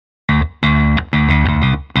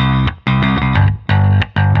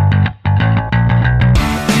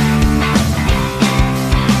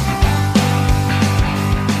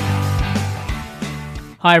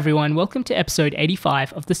Hi everyone, welcome to episode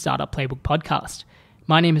 85 of the Startup Playbook podcast.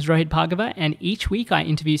 My name is Rohit Bhargava, and each week I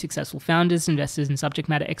interview successful founders, investors, and subject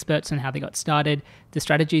matter experts on how they got started, the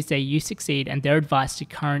strategies they use to succeed, and their advice to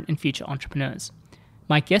current and future entrepreneurs.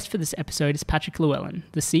 My guest for this episode is Patrick Llewellyn,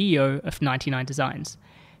 the CEO of 99Designs.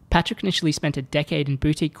 Patrick initially spent a decade in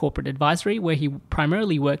boutique corporate advisory, where he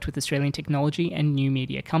primarily worked with Australian technology and new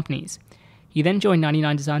media companies. He then joined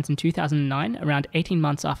 99Designs in 2009, around 18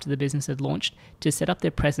 months after the business had launched, to set up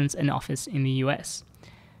their presence and office in the US.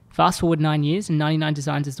 Fast forward 9 years, and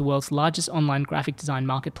 99Designs is the world's largest online graphic design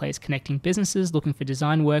marketplace, connecting businesses looking for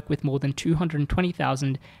design work with more than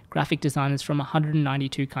 220,000 graphic designers from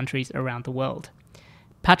 192 countries around the world.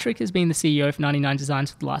 Patrick has been the CEO of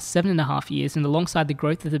 99Designs for the last 7.5 years, and alongside the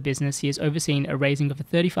growth of the business, he has overseen a raising of a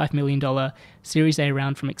 $35 million Series A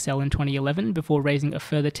round from Accel in 2011 before raising a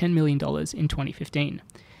further $10 million in 2015.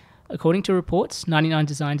 According to reports,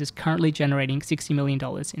 99Designs is currently generating $60 million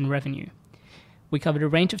in revenue. We covered a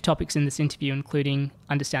range of topics in this interview, including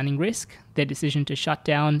understanding risk, their decision to shut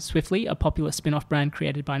down Swiftly, a popular spin-off brand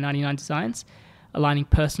created by 99Designs, aligning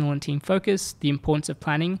personal and team focus, the importance of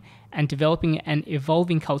planning, and developing an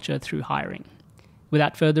evolving culture through hiring.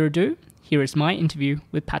 Without further ado, here is my interview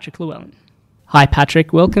with Patrick Llewellyn. Hi,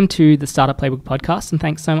 Patrick. Welcome to the Startup Playbook podcast, and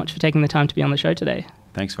thanks so much for taking the time to be on the show today.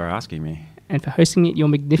 Thanks for asking me. And for hosting me at your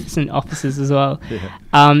magnificent offices as well.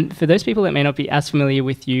 Yeah. For those people that may not be as familiar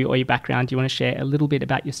with you or your background, do you want to share a little bit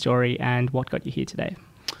about your story and what got you here today?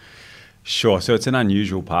 Sure. So it's an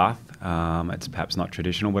unusual path. It's perhaps not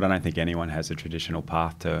traditional, but I don't think anyone has a traditional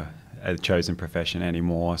path to a chosen profession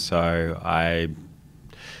anymore. So I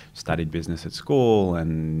studied business at school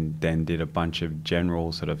and then did a bunch of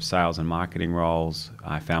general sort of sales and marketing roles.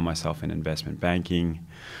 I found myself in investment banking.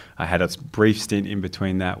 I had a brief stint in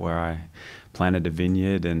between that where I planted a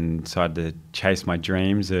vineyard and decided to chase my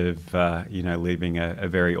dreams of living a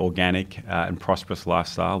very organic and prosperous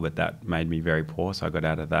lifestyle, but that made me very poor, so I got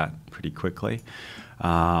out of that pretty quickly.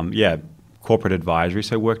 Corporate advisory,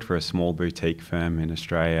 so I worked for a small boutique firm in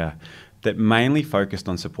Australia that mainly focused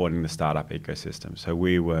on supporting the startup ecosystem. So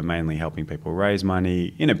we were mainly helping people raise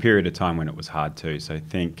money in a period of time when it was hard too. So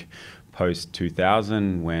think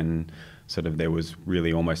post-2000 when sort of there was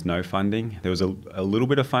really almost no funding. There was a little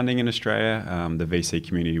bit of funding in Australia. The VC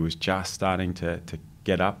community was just starting to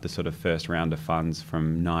get up. The sort of first round of funds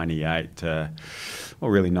from 98 to, well,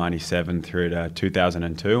 really 97 through to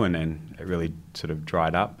 2002, and then it really sort of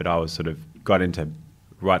dried up. But I was sort of got into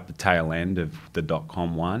right the tail end of the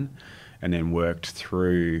dot-com one and then worked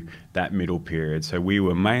through that middle period. So we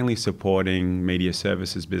were mainly supporting media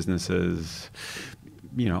services businesses,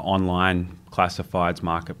 online classifieds,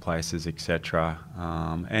 marketplaces, etc.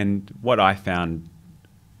 And what I found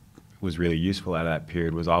was really useful out of that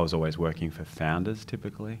period was I was always working for founders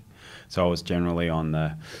typically. So I was generally on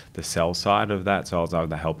the sell side of that. So I was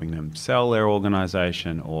either helping them sell their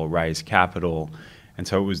organization or raise capital. And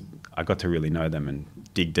so I got to really know them and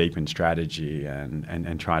dig deep in strategy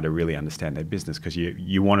and try to really understand their business, because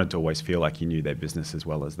you wanted to always feel like you knew their business as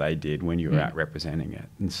well as they did when you were out representing it.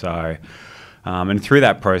 And so, and through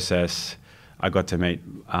that process, I got to meet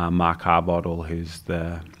Mark Harbottle, who's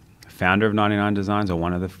the founder of 99Designs, or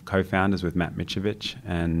one of the co-founders with Matt Mitrovic,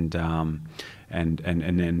 and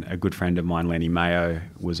then a good friend of mine, Lenny Mayo,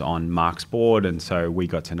 was on Mark's board, and so we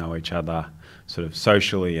got to know each other sort of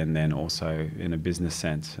socially and then also in a business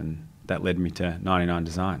sense, and that led me to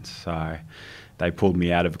 99Designs. So they pulled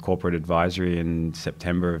me out of corporate advisory in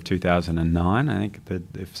September of 2009, I think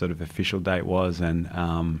the sort of official date was, and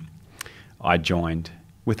I joined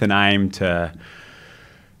with an aim to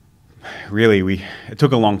really, it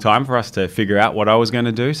took a long time for us to figure out what I was going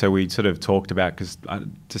to do. So we sort of talked about, because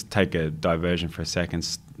just take a diversion for a second,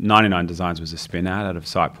 99Designs was a spin out of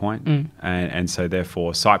SitePoint. And so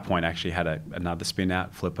therefore SitePoint actually had another spin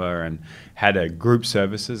out, Flipper, and had a group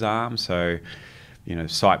services arm. So,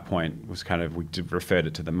 SitePoint was kind of, we referred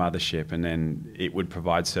it to the mothership, and then it would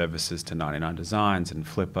provide services to 99Designs and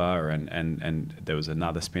Flipper, and there was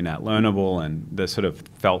another spin out, Learnable, and they sort of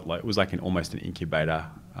felt like it was like almost an incubator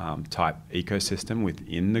type ecosystem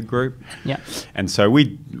within the group. Yeah. And so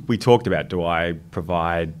we talked about, do I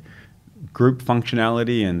provide group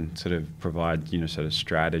functionality and sort of provide, sort of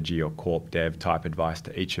strategy or corp dev type advice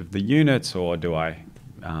to each of the units, or do I,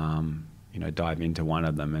 dive into one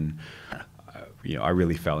of them? And I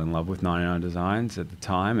really fell in love with 99Designs at the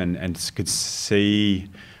time, and could see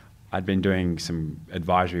I'd been doing some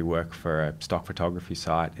advisory work for a stock photography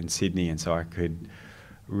site in Sydney, and so I could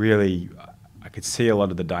really I could see a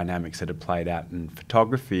lot of the dynamics that had played out in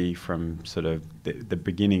photography from sort of the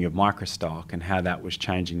beginning of microstock and how that was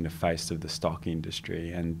changing the face of the stock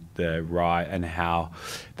industry and and how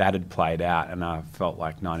that had played out. And I felt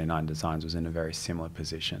like 99Designs was in a very similar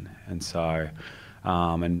position. And so,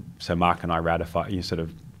 Mark and I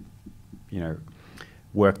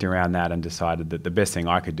worked around that and decided that the best thing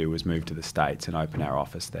I could do was move to the States and open our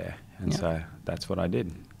office there. And so that's what I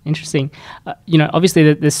did. Interesting.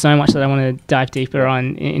 Obviously there's so much that I want to dive deeper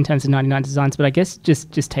on in terms of 99Designs, but I guess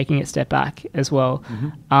just taking a step back as well.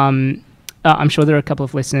 Mm-hmm. I'm sure there are a couple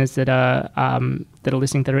of listeners that are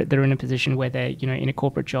listening that are in a position where they're in a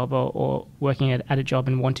corporate job or working at a job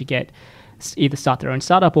and want to either start their own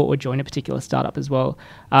startup or join a particular startup as well.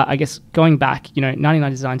 I guess going back,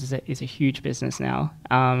 99Designs is a huge business now,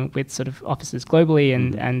 with sort of offices globally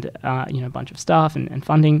and a bunch of staff and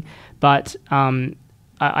funding, but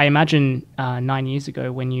I imagine 9 years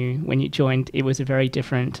ago when you joined, it was a very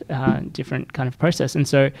different kind of process. And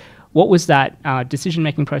so, what was that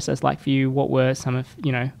decision-making process like for you? What were some of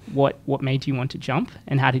what made you want to jump,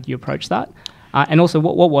 and how did you approach that? And also,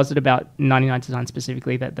 what was it about 99Designs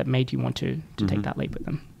specifically that made you want to take that leap with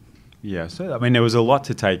them? Yeah, so I mean, there was a lot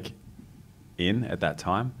to take in at that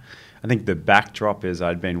time. I think the backdrop is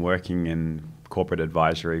I'd been working in corporate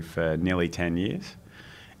advisory for nearly 10 years,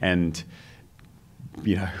 and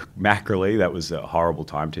macroly, that was a horrible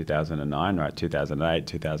time, 2009, right? 2008,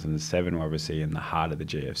 2007, we're obviously in the heart of the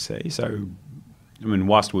GFC. So, I mean,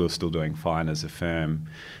 whilst we were still doing fine as a firm,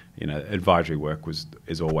 advisory work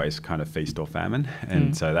is always kind of feast or famine.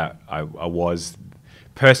 And so that I was,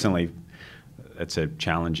 personally, it's a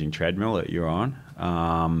challenging treadmill that you're on.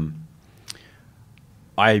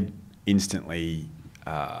 I instantly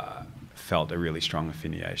felt a really strong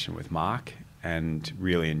affiliation with Mark and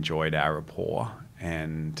really enjoyed our rapport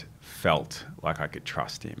and felt like I could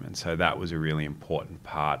trust him. And so that was a really important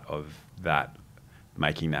part of that,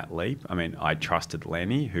 making that leap. I mean, I trusted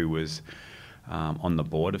Lenny, who was on the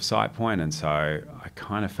board of SitePoint, and so I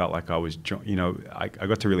kind of felt like I was, I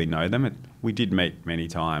got to really know them. We did meet many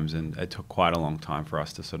times, and it took quite a long time for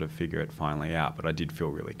us to sort of figure it finally out, but I did feel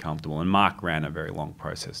really comfortable. And Mark ran a very long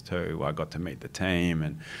process too. I got to meet the team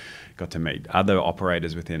and got to meet other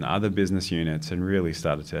operators within other business units and really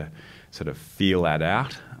started to sort of feel that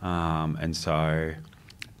out. And so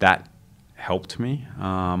that helped me.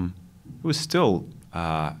 It was still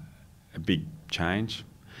a big change.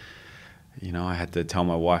 I had to tell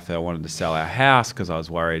my wife that I wanted to sell our house because I was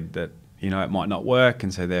worried that, it might not work,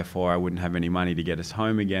 and so therefore I wouldn't have any money to get us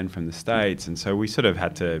home again from the States. And so we sort of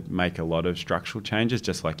had to make a lot of structural changes,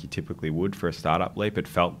 just like you typically would for a startup leap. It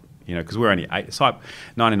felt, because we're only 8,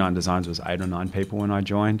 99Designs was 8 or 9 people when I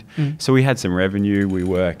joined. So we had some revenue, we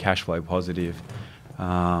were cash flow positive,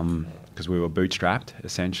 because we were bootstrapped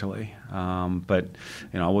essentially. But,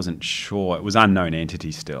 I wasn't sure, it was unknown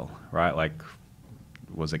entity still, right? Like,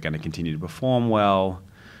 was it going to continue to perform well?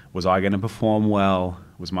 Was I going to perform well?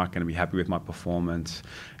 Was Mark going to be happy with my performance?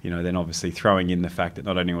 Then obviously throwing in the fact that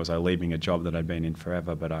not only was I leaving a job that I'd been in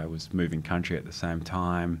forever, but I was moving country at the same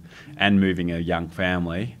time and moving a young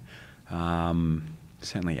family,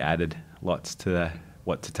 certainly added lots to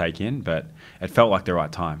what to take in, but it felt like the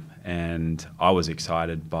right time. And I was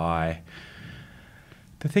excited by...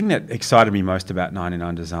 The thing that excited me most about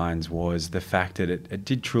 99Designs was the fact that it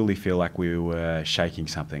did truly feel like we were shaking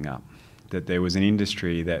something up. That there was an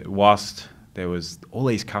industry that, whilst there was all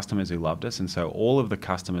these customers who loved us, and so all of the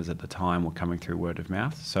customers at the time were coming through word of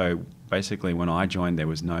mouth. So basically when I joined, there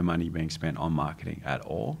was no money being spent on marketing at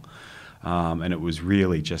all. And it was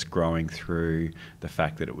really just growing through the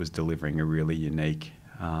fact that it was delivering a really unique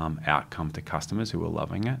outcome to customers who were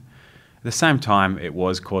loving it. At the same time, it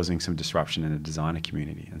was causing some disruption in the designer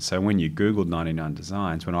community. And so when you Googled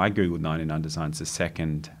 99Designs, when I Googled 99Designs, the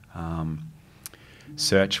second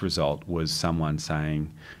search result was someone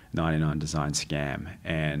saying 99Design scam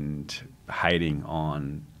and hating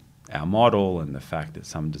on our model and the fact that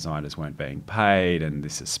some designers weren't being paid and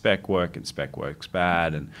this is spec work and spec work's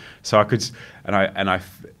bad. And so I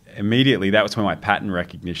immediately, that was when my pattern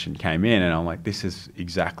recognition came in, and I'm like, this is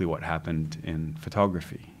exactly what happened in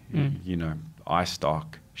photography.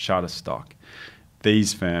 iStock, Shutterstock.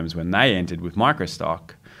 These firms, when they entered with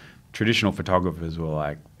microstock, traditional photographers were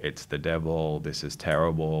like, it's the devil, this is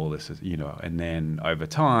terrible, this is, and then over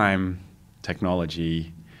time,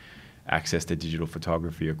 technology, access to digital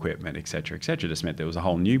photography equipment, et cetera, just meant there was a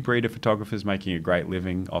whole new breed of photographers making a great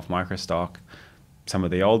living off microstock. Some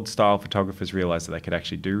of the old style photographers realized that they could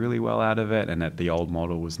actually do really well out of it, and that the old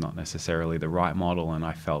model was not necessarily the right model, and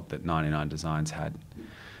I felt that 99Designs had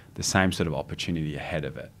the same sort of opportunity ahead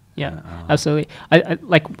of it. Yeah, absolutely. I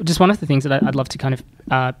like just one of the things that I'd love to kind of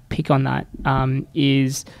pick on that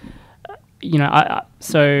is,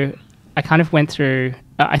 so I kind of went through.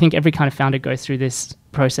 I think every kind of founder goes through this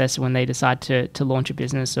process when they decide to launch a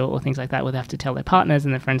business or things like that, where they have to tell their partners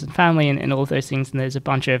and their friends and family and all of those things. And there's a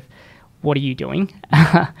bunch of, what are you doing?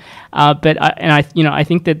 I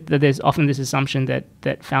think that there's often this assumption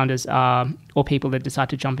that founders are, or people that decide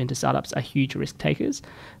to jump into startups, are huge risk takers.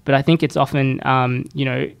 But I think it's often,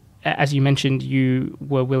 as you mentioned, you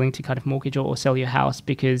were willing to kind of mortgage or sell your house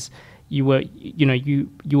because you were, you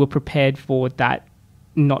were prepared for that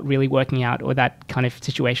not really working out, or that kind of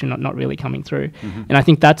situation not really coming through. Mm-hmm. And I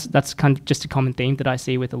think that's kind of just a common theme that I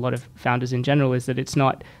see with a lot of founders in general, is that it's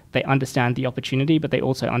not, they understand the opportunity, but they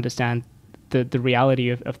also understand the reality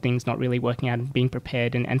of things not really working out, and being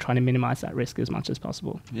prepared and trying to minimize that risk as much as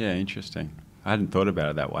possible. Yeah, interesting. I hadn't thought about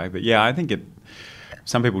it that way, but yeah, I think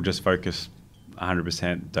some people just focus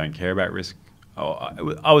 100%, don't care about risk.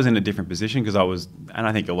 I was in a different position because and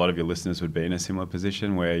I think a lot of your listeners would be in a similar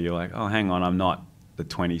position where you're like, oh, hang on, I'm not the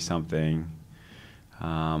 20-something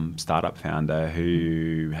startup founder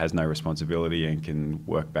who has no responsibility and can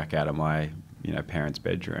work back out of my parents'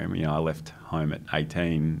 bedroom. I left home at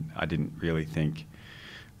 18. I didn't really think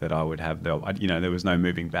that I would have there was no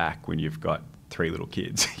moving back when you've got 3 little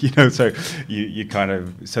kids. So you kind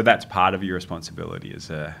of, so that's part of your responsibility as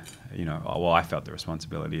I felt the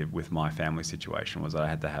responsibility with my family situation was that I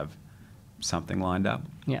had to have something lined up.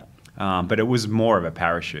 Yeah. But it was more of a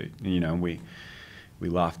parachute. We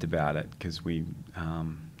laughed about it because we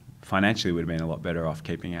financially would have been a lot better off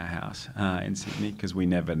keeping our house in Sydney because we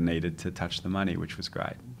never needed to touch the money, which was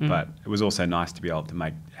great. Mm. But it was also nice to be able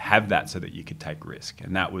to have that so that you could take risk.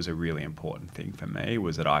 And that was a really important thing for me,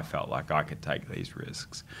 was that I felt like I could take these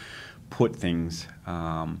risks, put things,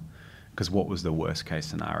 because what was the worst case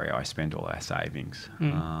scenario? I spent all our savings.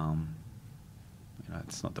 Mm.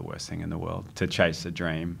 It's not the worst thing in the world to chase a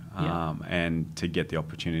dream and to get the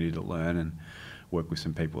opportunity to learn and work with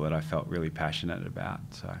some people that I felt really passionate about.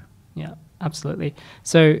 So yeah, absolutely.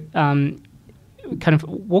 So kind of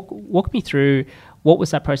walk me through, what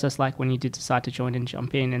was that process like when you did decide to join and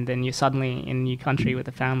jump in, and then you're suddenly in a new country with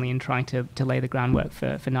a family and trying to lay the groundwork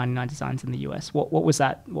for 99Designs in the US. What was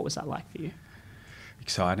that like for you?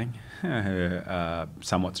 Exciting,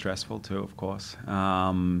 somewhat stressful too, of course.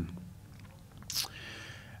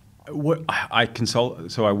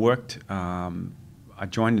 I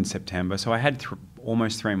joined in September, so I had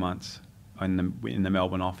almost 3 months in the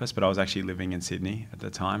Melbourne office, but I was actually living in Sydney at the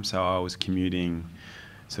time, so I was commuting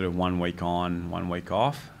sort of 1 week on, 1 week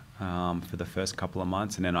off for the first couple of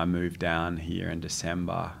months, and then I moved down here in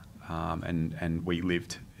December, and we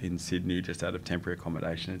lived in Sydney just out of temporary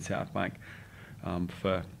accommodation in South Bank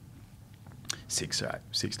for 6 to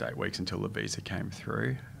 8 weeks until the visa came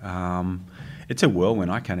through. It's a whirlwind.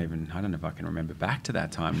 I don't know if I can remember back to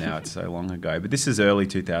that time now. It's so long ago. But this is early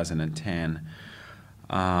 2010.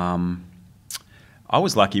 I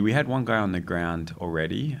was lucky. We had one guy on the ground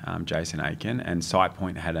already, Jason Aiken, and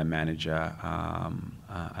SitePoint had a manager, a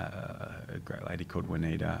great lady called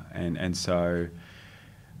Juanita. And so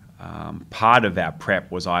part of our prep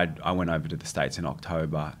was I went over to the States in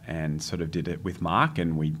October and sort of did it with Mark,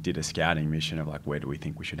 and we did a scouting mission of like, where do we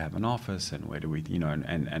think we should have an office, and where do we,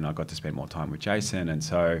 and I got to spend more time with Jason. And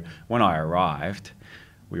so when I arrived,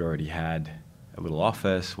 we already had a little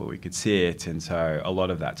office where we could sit, and so a lot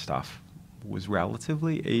of that stuff was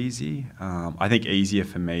relatively easy. I think easier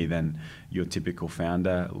for me than your typical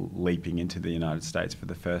founder leaping into the United States for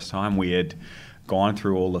the first time. We had gone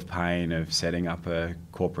through all the pain of setting up a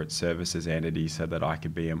corporate services entity so that I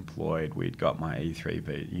could be employed. We'd got my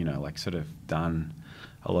E3V, sort of done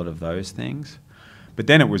a lot of those things. But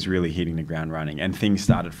then it was really hitting the ground running, and things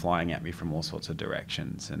started flying at me from all sorts of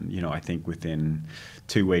directions. And, I think within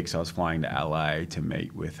 2 weeks I was flying to LA to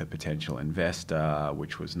meet with a potential investor,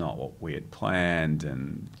 which was not what we had planned.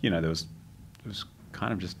 And, it was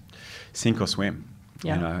kind of just sink or swim,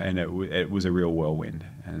 and it was a real whirlwind.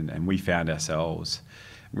 And we found ourselves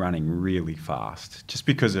running really fast just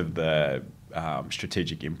because of the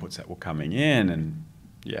strategic inputs that were coming in. And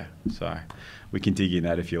so we can dig in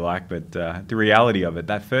that if you like, but the reality of it,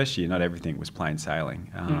 that first year, not everything was plain sailing.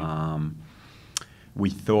 We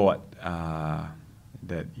thought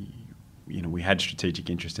that we had strategic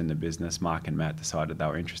interest in the business. Mark and Matt decided they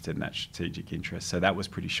were interested in that strategic interest, so that was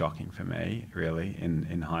pretty shocking for me, really,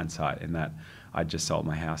 in hindsight, in that I'd just sold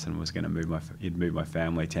my house and was going to move my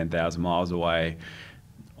family 10,000 miles away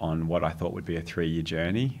on what I thought would be a 3-year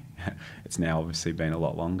journey. It's now obviously been a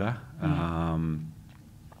lot longer.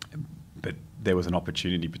 But there was an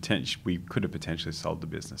opportunity, we could have potentially sold the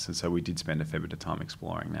business. And so we did spend a fair bit of time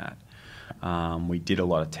exploring that. We did a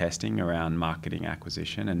lot of testing around marketing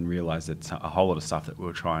acquisition and realised that a whole lot of stuff that we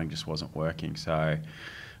were trying just wasn't working. So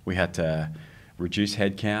we had to reduce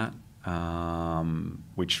headcount,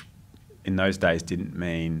 which in those days didn't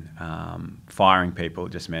mean firing people.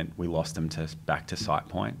 It just meant we lost them back to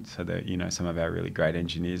SitePoint. So that, you know, some of our really great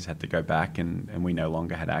engineers had to go back, and we no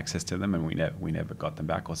longer had access to them, and we never got them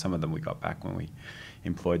back. Or some of them we got back when we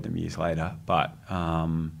employed them years later. But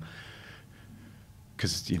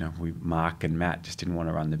because, you know, Mark and Matt just didn't want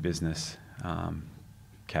to run the business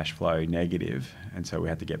cash flow negative, and so we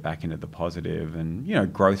had to get back into the positive. And, you know,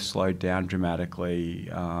 growth slowed down dramatically.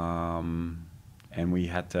 And we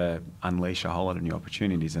had to unleash a whole lot of new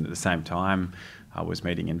opportunities. And at the same time, I was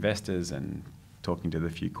meeting investors and talking to the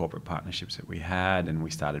few corporate partnerships that we had, and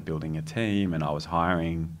we started building a team, and I was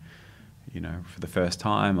hiring, you know, for the first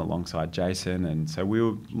time alongside Jason. And so we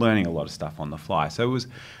were learning a lot of stuff on the fly. So it was,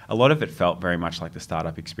 a lot of it felt very much like the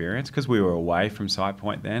startup experience, because we were away from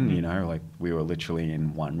SitePoint then, you know, like we were literally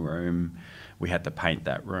in one room. We had to paint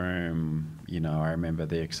that room. You know, I remember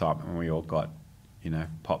the excitement when we all got, you know,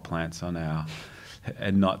 pot plants on our...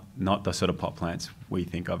 and not the sort of pot plants we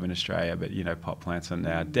think of in Australia, but, you know, pot plants on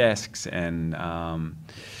our desks, and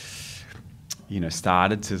you know,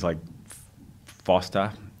 started to like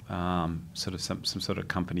foster sort of some sort of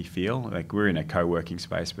company feel. Like we're in a co-working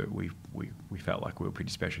space, but we felt like we were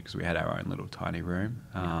pretty special because we had our own little tiny room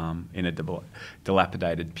in a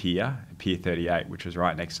dilapidated pier 38, which was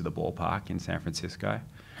right next to the ballpark in San Francisco.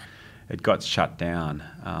 It got shut down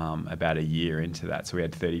about a year into that, so we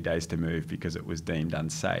had 30 days to move because it was deemed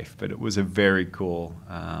unsafe. But it was a very cool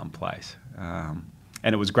place, and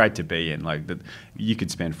it was great to be in. Like you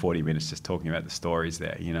could spend 40 minutes just talking about the stories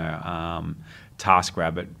there. You know,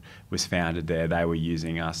 TaskRabbit was founded there; they were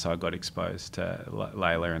using us, so I got exposed to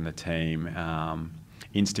Layla and the team.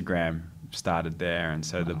 Instagram started there, and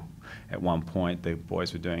so at one point the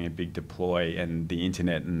boys were doing a big deploy, and the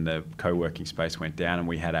internet and the co-working space went down, and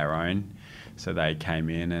we had our own. So they came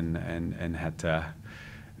in and had to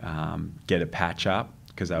get a patch up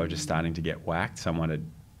because they were just starting to get whacked. Someone had,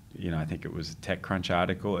 you know, I think it was a TechCrunch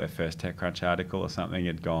article, their first TechCrunch article or something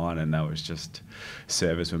had gone, and that was just,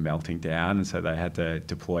 servers were melting down, and so they had to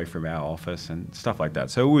deploy from our office and stuff like that.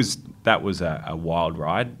 So that was a wild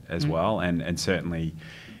ride as well, and certainly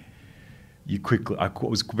I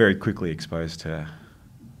was very quickly exposed to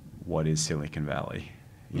what is Silicon Valley,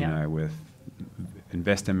 you know, with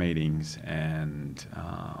investor meetings and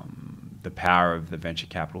the power of the venture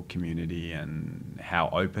capital community and how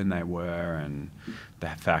open they were, and the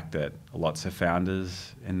fact that lots of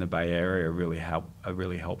founders in the Bay Area are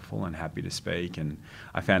really helpful and happy to speak. And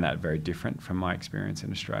I found that very different from my experience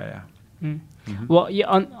in Australia. Well, yeah,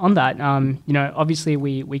 on that, you know, obviously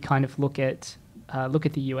we kind of look at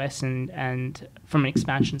the US and from an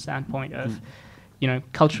expansion standpoint of, you know,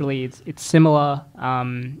 culturally it's similar.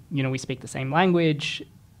 You know, we speak the same language.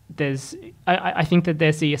 I think that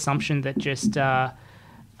there's the assumption that just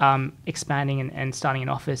expanding and starting an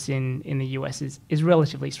office in the US is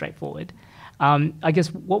relatively straightforward. I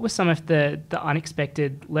guess what were some of the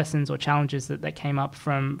unexpected lessons or challenges that came up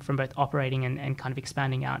from both operating and kind of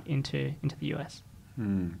expanding out into the US?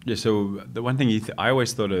 Yeah, so the one thing I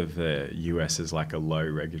always thought of the US as like a low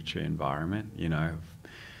regulatory environment, you know,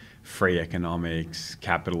 free economics,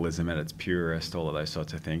 capitalism at its purest, all of those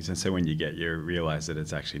sorts of things. And so when you realise that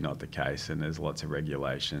it's actually not the case, and there's lots of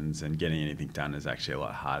regulations, and getting anything done is actually a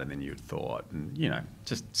lot harder than you'd thought. And, you know,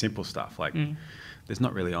 just simple stuff like there's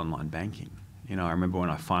not really online banking. You know, I remember when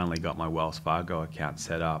I finally got my Wells Fargo account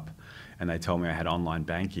set up, and they told me I had online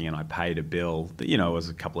banking, and I paid a bill that, you know, was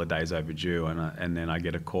a couple of days overdue, and then I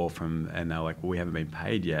get a call and they're like, well, we haven't been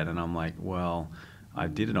paid yet. And I'm like, well, I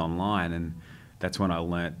did it online. And that's when I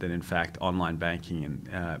learnt that, in fact, online banking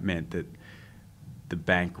meant that the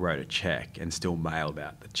bank wrote a check and still mailed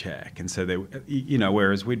out the check. And so, you know,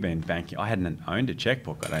 whereas we'd been banking, I hadn't owned a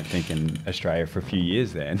checkbook, I don't think, in Australia for a few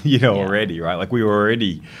years then, you know, already, right? Like we were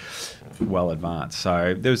already well advanced.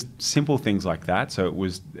 So there was simple things like that. So it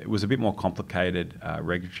was a bit more complicated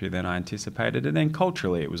regulatory than I anticipated. And then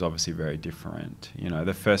culturally, it was obviously very different. You know,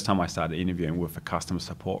 the first time I started interviewing were for customer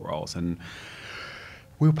support roles, and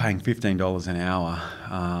we were paying $15 an hour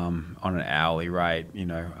on an hourly rate, you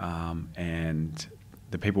know, and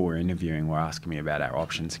the people we were interviewing were asking me about our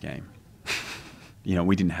option scheme. You know,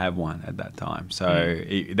 we didn't have one at that time. So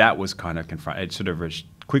that was kind of it sort of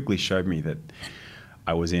quickly showed me that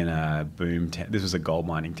I was in a boom town. This was a gold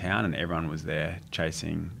mining town, and everyone was there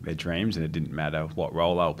chasing their dreams, and it didn't matter what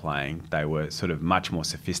role they were playing. They were sort of much more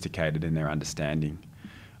sophisticated in their understanding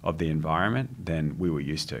of the environment than we were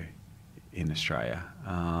used to in Australia.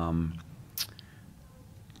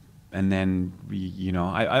 And then,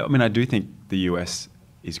 I mean, I do think the US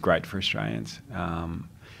is great for Australians.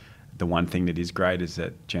 The one thing that is great is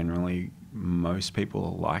that generally most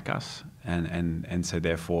people like us, and so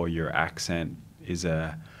therefore your accent is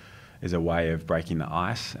a way of breaking the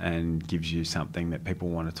ice and gives you something that people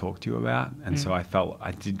want to talk to you about. And so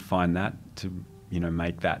I did find that to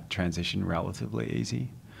make that transition relatively easy.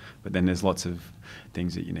 But then there's lots of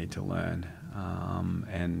things that you need to learn,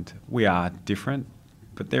 and we are different.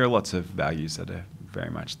 But there are lots of values that are very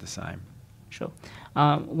much the same. Sure.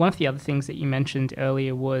 One of the other things that you mentioned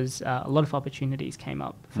earlier was a lot of opportunities came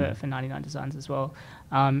up for 99Designs as well.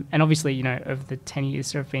 And obviously, over the 10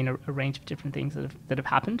 years, there have been a range of different things that have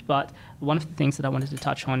happened. But one of the things that I wanted to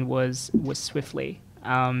touch on was Swiftly,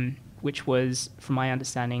 which was, from my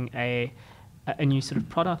understanding, a new sort of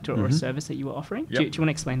product or a service that you were offering. Yep. Do you want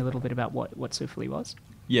to explain a little bit about what Swiftly was?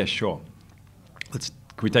 Yeah, sure.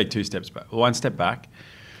 Can we take 2 steps back? 1 step back.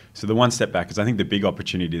 So the 1 step back is I think the big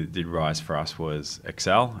opportunity that did rise for us was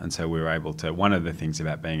Accel. And so we were able to, one of the things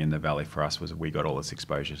about being in the Valley for us was we got all this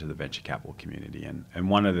exposure to the venture capital community. And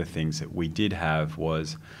one of the things that we did have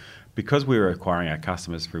was, because we were acquiring our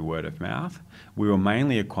customers through word of mouth, we were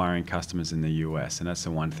mainly acquiring customers in the US, and that's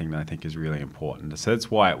the one thing that I think is really important. So that's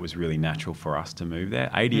why it was really natural for us to move there.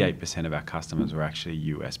 88% of our customers were actually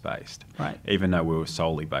US based, right? Even though we were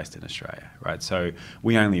solely based in Australia, right? So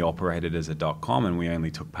we only operated as a .com, and we only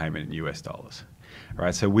took payment in US dollars,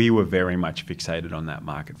 right? So we were very much fixated on that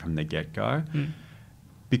market from the get-go.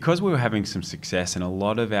 Because we were having some success, and a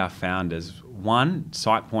lot of our founders, one,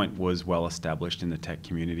 SitePoint was well established in the tech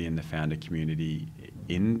community and the founder community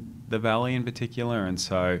in the Valley in particular, and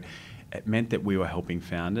so it meant that we were helping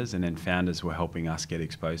founders, and then founders were helping us get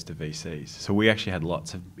exposed to VCs. So we actually had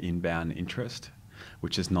lots of inbound interest,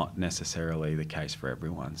 which is not necessarily the case for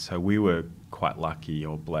everyone. So we were quite lucky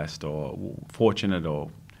or blessed or fortunate or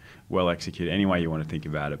well executed, any way you want to think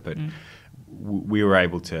about it, but we were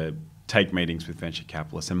able to take meetings with venture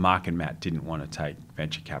capitalists, and Mark and Matt didn't want to take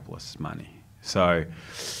venture capitalists' money. So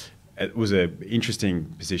it was an interesting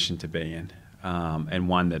position to be in, and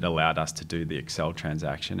one that allowed us to do the Accel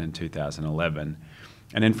transaction in 2011.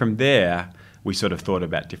 And then from there, we sort of thought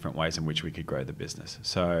about different ways in which we could grow the business.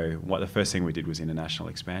 So the first thing we did was international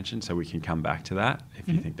expansion, so we can come back to that if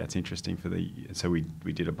you think that's interesting. So we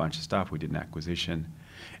did a bunch of stuff. We did an acquisition.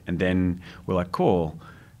 And then we're like, cool,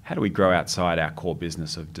 how do we grow outside our core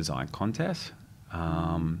business of design contests?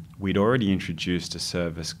 We'd already introduced a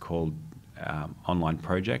service called online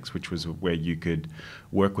projects, which was where you could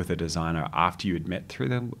work with a designer after you had met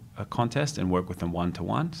through a contest and work with them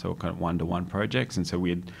one-to-one, so kind of one-to-one projects. And so we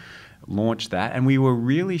had launched that, and we were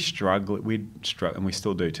really struggling, and we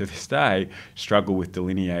still do to this day, struggle with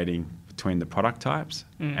delineating between the product types.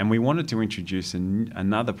 And we wanted to introduce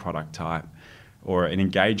another product type, or an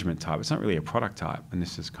engagement type. It's not really a product type, and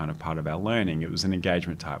this is kind of part of our learning. It was an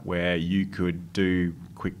engagement type where you could do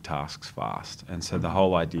quick tasks fast. And so the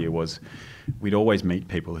whole idea was we'd always meet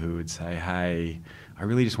people who would say, hey, I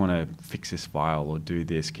really just want to fix this file or do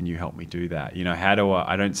this. Can you help me do that? How do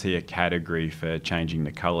I don't see a category for changing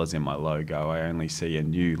the colors in my logo. I only see a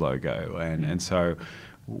new logo. And so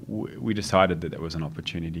we decided that there was an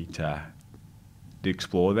opportunity to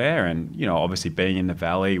explore there, and obviously being in the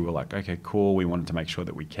Valley, we're like, okay, cool. We wanted to make sure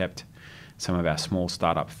that we kept some of our small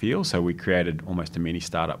startup feel, so we created almost a mini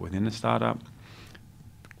startup within the startup.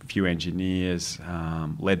 A few engineers,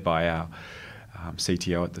 led by our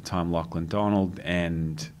CTO at the time, Lachlan Donald,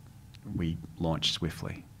 and we launched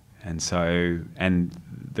Swiftly. And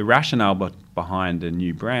the rationale behind a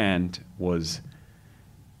new brand was,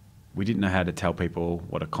 we didn't know how to tell people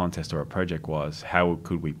what a contest or a project was. How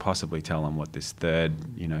could we possibly tell them what this third,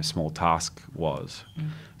 small task was?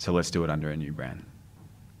 So let's do it under a new brand,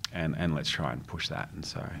 and let's try and push that. And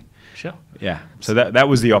so, sure, yeah. So that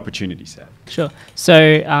was the opportunity set. Sure.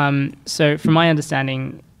 So from my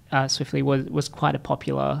understanding, Swiftly was quite a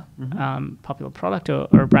popular product or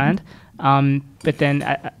a brand. But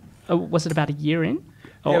then, was it about a year in?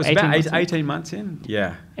 Yeah, it was about 18 months in.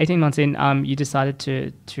 Yeah. 18 months in, you decided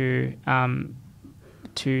to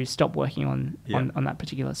stop working on that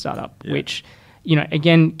particular startup, which,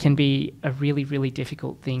 again, can be a really, really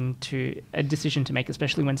difficult a decision to make,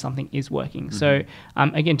 especially when something is working. So,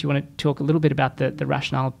 again, do you want to talk a little bit about the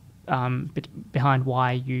rationale behind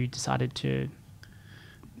why you decided to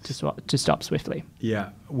stop Swiftly? Yeah,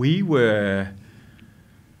 we were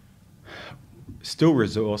still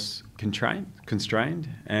resource constrained,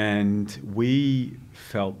 and we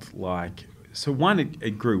felt like So one,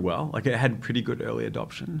 it grew well. Like it had pretty good early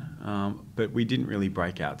adoption, but we didn't really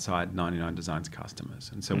break outside 99Designs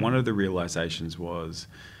customers. And so one of the realizations was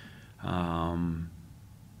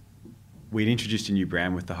we'd introduced a new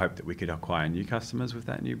brand with the hope that we could acquire new customers with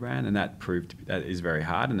that new brand, and that that is very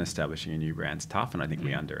hard, and establishing a new brand's tough, and I think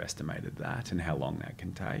we underestimated that and how long that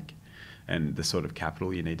can take and the sort of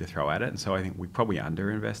capital you need to throw at it. And so I think we probably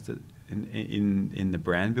underinvested in the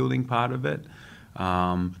brand building part of it.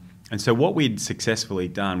 And so what we'd successfully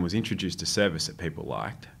done was introduced a service that people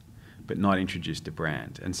liked, but not introduced a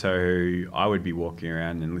brand. And so I would be walking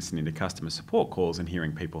around and listening to customer support calls and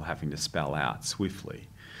hearing people having to spell out swiftly,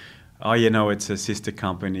 oh, it's a sister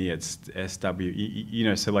company, it's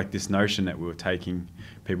SW, so like this notion that we were taking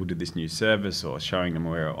people to this new service or showing them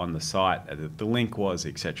where on the site the link was,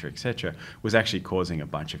 et cetera, was actually causing a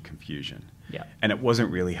bunch of confusion. Yeah. And it wasn't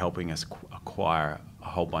really helping us acquire a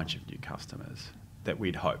whole bunch of new customers that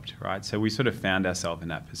we'd hoped, right? So we sort of found ourselves in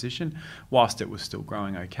that position. Whilst it was still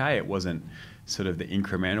growing okay, it wasn't sort of the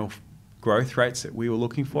incremental growth rates that we were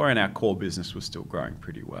looking for, and our core business was still growing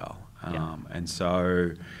pretty well. And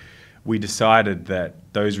so we decided that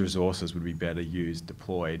those resources would be better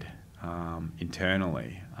deployed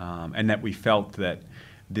internally, and that we felt that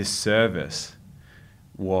this service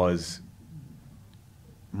was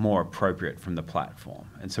more appropriate from the platform.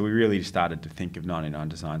 And so we really started to think of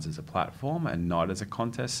 99Designs as a platform and not as a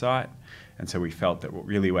contest site. And so we felt that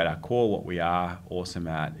really at our core, what we are awesome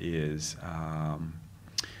at is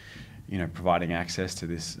providing access to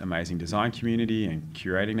this amazing design community and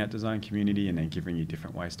curating that design community, and then giving you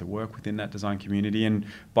different ways to work within that design community. And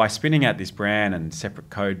by spinning out this brand and separate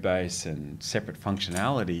code base and separate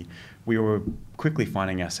functionality, we were quickly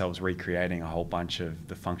finding ourselves recreating a whole bunch of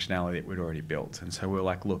the functionality that we'd already built. And so we were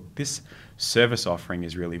like, look, this service offering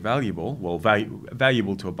is really valuable,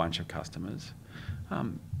 valuable to a bunch of customers,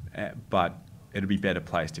 but it'd be better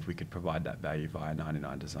placed if we could provide that value via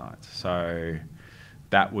 99Designs. So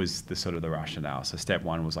that was the sort of the rationale. So step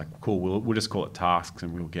one was like, cool, we'll just call it Tasks,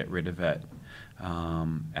 and we'll get rid of it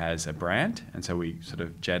as a brand. And so we sort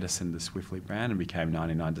of jettisoned the Swiftly brand and became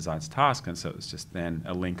 99Designs Tasks. And so it was just then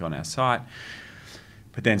a link on our site.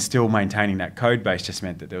 But then still maintaining that code base just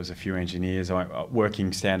meant that there was a few engineers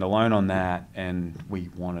working standalone on that, and we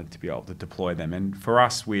wanted to be able to deploy them. And for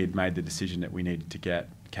us, we had made the decision that we needed to get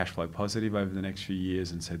cash flow positive over the next few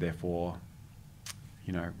years, and so therefore,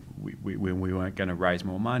 we weren't going to raise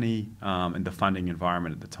more money, and the funding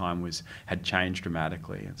environment at the time had changed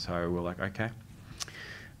dramatically. And so we're like, okay,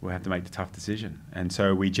 we'll have to make the tough decision. And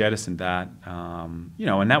so we jettisoned that,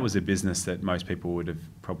 and that was a business that most people would have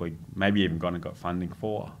probably maybe even gone and got funding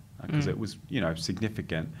for, because it was,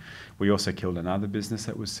 significant. We also killed another business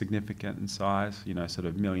that was significant in size, sort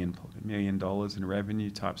of $1 million in revenue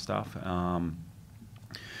type stuff,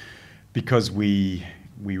 because we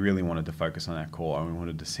really wanted to focus on our core, and we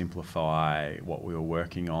wanted to simplify what we were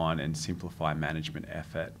working on and simplify management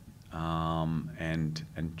effort, and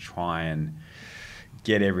try and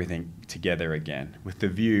get everything together again, with the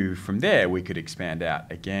view from there we could expand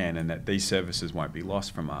out again, and that these services won't be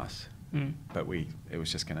lost from us, but it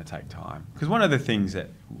was just going to take time. Because one of the things that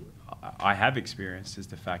I have experienced is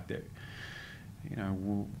the fact that,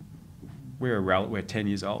 we're 10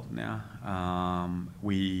 years old now.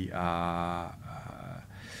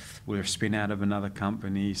 We're a spin out of another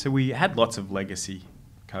company, so we had lots of legacy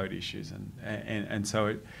code issues, and so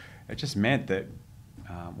it just meant that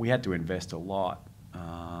we had to invest a lot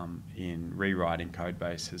in rewriting code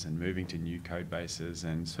bases and moving to new code bases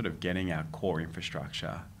and sort of getting our core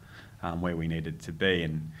infrastructure where we needed to be,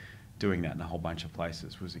 and doing that in a whole bunch of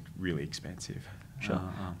places was really expensive. Sure.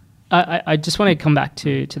 I just want to come back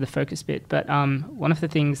to the focus bit, but one of the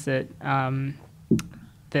things that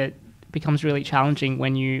that becomes really challenging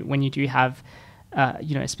when you do have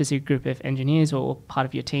a specific group of engineers or part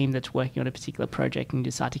of your team that's working on a particular project, and you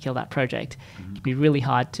decide to kill that project, it can be really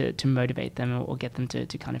hard to motivate them or get them to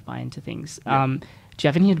kind of buy into things. Yeah. Do you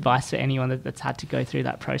have any advice for anyone that's had to go through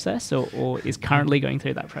that process or is currently going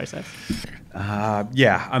through that process?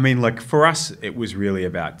 Yeah, I mean, like for us, it was really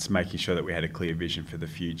about making sure that we had a clear vision for the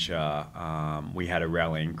future. We had a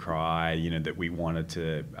rallying cry, that we wanted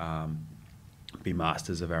to be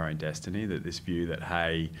masters of our own destiny, that this view that,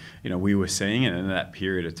 hey, we were seeing it in that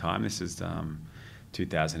period of time. This is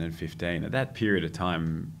 2015. At that period of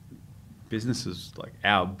time, businesses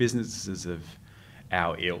of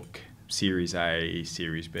our ilk, Series A,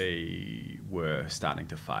 Series B, were starting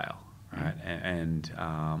to fail, right? And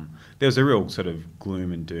there was a real sort of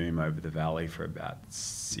gloom and doom over the valley for about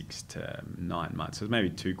 6 to 9 months. It was maybe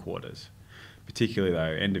 2 quarters. Particularly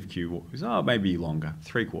though, end of Q was maybe longer,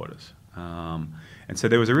 3 quarters. And so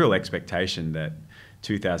there was a real expectation that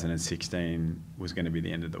 2016 was going to be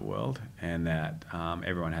the end of the world, and that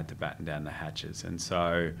everyone had to batten down the hatches. And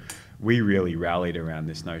so we really rallied around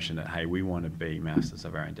this notion that, hey, we want to be masters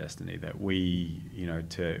of our own destiny, that we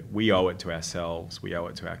owe it to ourselves, we owe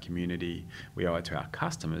it to our community, we owe it to our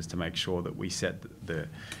customers to make sure that we set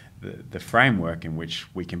the framework in which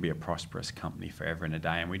we can be a prosperous company forever and a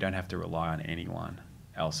day, and we don't have to rely on anyone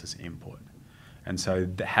else's input. And so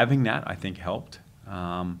having that, I think, helped.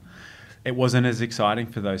 It wasn't as exciting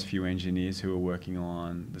for those few engineers who were working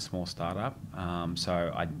on the small startup.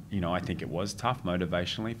 So I think it was tough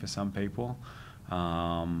motivationally for some people.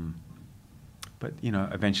 But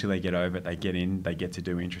eventually they get over it, they get in, they get to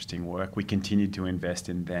do interesting work. We continued to invest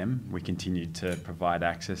in them. We continued to provide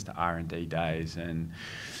access to R&D days, and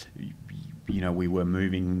we were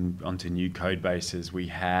moving onto new code bases. We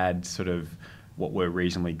had sort of what were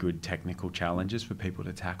reasonably good technical challenges for people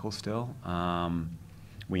to tackle still.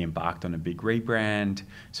 We embarked on a big rebrand.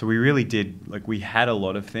 So we really did, we had a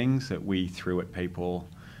lot of things that we threw at people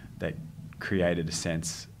that created a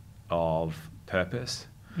sense of purpose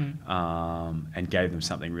and gave them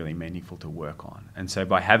something really meaningful to work on. And so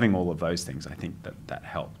by having all of those things, I think that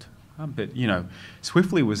helped. But,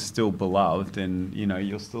 Swiftly was still beloved, and,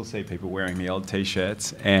 you'll still see people wearing the old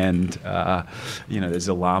T-shirts, and, there's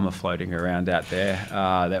a llama floating around out there.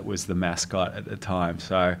 That was the mascot at the time.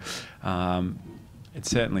 So it's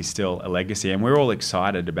certainly still a legacy, and we're all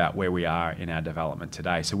excited about where we are in our development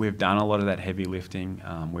today. So we've done a lot of that heavy lifting.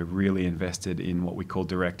 We've really invested in what we call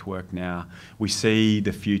direct work now. We see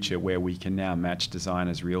the future where we can now match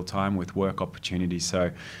designers real time with work opportunities.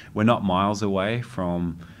 So we're not miles away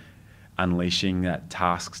from unleashing that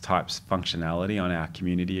tasks types functionality on our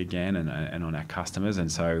community again and on our customers. And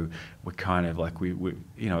so we're kind of it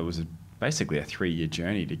was basically a 3-year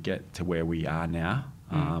journey to get to where we are now.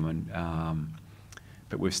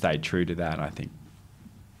 But we've stayed true to that. I think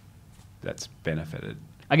that's benefited.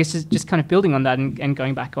 I guess just kind of building on that and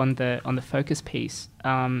going back on the focus piece.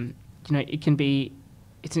 It can be.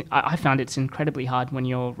 I found it's incredibly hard when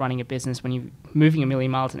you're running a business, when you're moving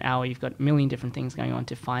 1,000,000 miles an hour. You've got a million different things going on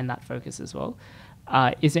to find that focus as well.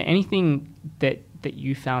 Is there anything that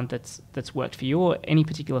you found that's worked for you, or any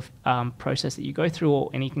particular process that you go through, or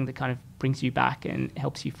anything that kind of brings you back and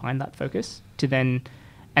helps you find that focus to then?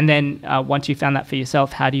 And then once you found that for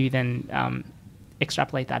yourself, how do you then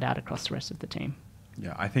extrapolate that out across the rest of the team?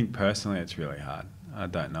 Yeah, I think personally it's really hard. I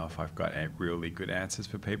don't know if I've got really good answers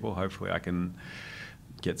for people. Hopefully I can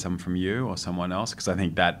get some from you or someone else, because I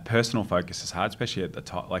think that personal focus is hard, especially at the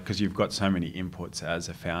top, because you've got so many inputs as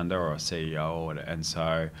a founder or a CEO. And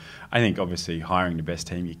so I think obviously hiring the best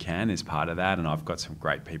team you can is part of that. And I've got some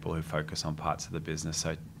great people who focus on parts of the business.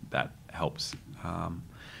 So that helps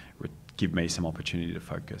give me some opportunity to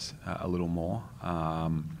focus a little more.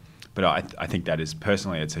 But I think that is,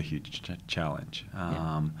 personally, it's a huge challenge.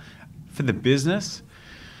 For the business,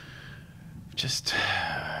 just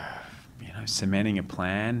cementing a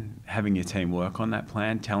plan, having your team work on that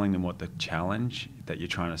plan, telling them what the challenge that you're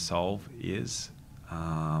trying to solve is,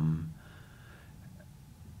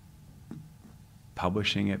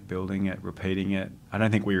 publishing it, building it, repeating it. I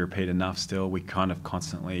don't think we repeat enough still. We kind of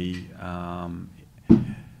constantly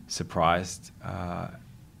surprised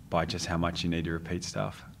by just how much you need to repeat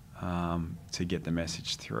stuff to get the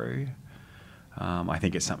message through. I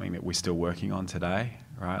think it's something that we're still working on today,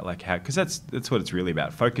 right? Because that's what it's really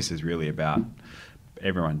about. Focus is really about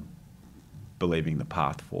everyone believing the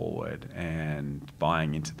path forward and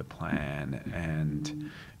buying into the plan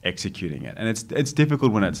and executing it. And it's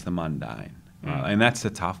difficult when it's the mundane, right? And that's the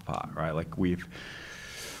tough part, right? We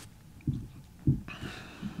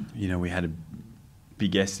had a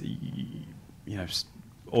big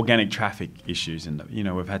organic traffic issues, and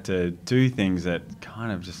we've had to do things that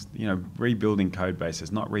kind of just rebuilding code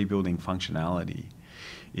bases, not rebuilding functionality,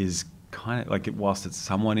 is kind of whilst it's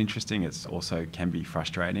somewhat interesting, it's also can be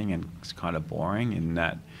frustrating and it's kind of boring in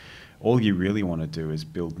that all you really want to do is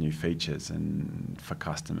build new features and for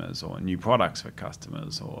customers or new products for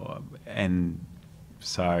customers, and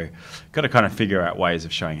so got to kind of figure out ways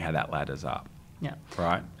of showing how that ladders up. Yeah.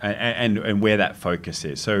 Right. And where that focus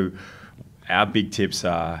is. So our big tips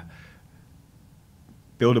are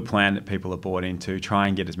build a plan that people are bought into, try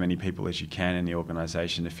and get as many people as you can in the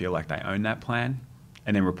organization to feel like they own that plan,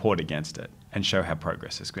 and then report against it and show how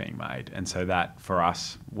progress is being made. And so that for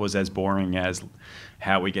us was as boring as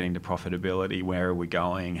how are we getting to profitability, where are we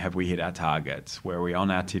going, have we hit our targets, where are we on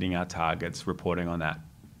hitting our targets, reporting on that,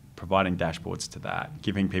 providing dashboards to that,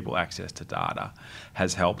 giving people access to data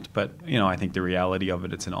has helped. But, I think the reality of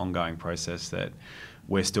it, it's an ongoing process that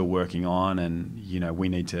we're still working on, and we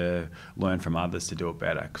need to learn from others to do it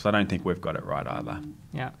better, because I don't think we've got it right either.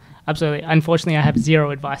 Yeah, absolutely. Unfortunately, I have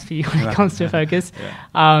zero advice for you when it comes to focus.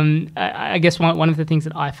 I guess one of the things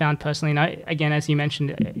that I found personally, and again, as you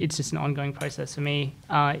mentioned, it's just an ongoing process for me,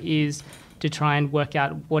 is to try and work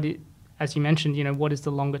out as you mentioned, what is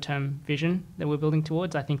the longer term vision that we're building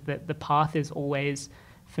towards. I think that the path is always,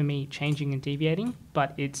 for me, changing and deviating,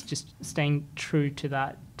 but it's just staying true to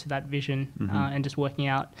that vision, and just working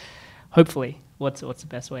out, hopefully, what's the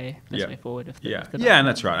best way forward. And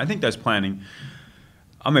that's right. I think those planning.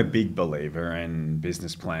 I'm a big believer in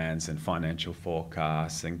business plans and financial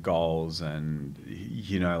forecasts and goals, and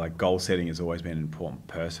like goal setting has always been an important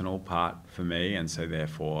personal part for me, and so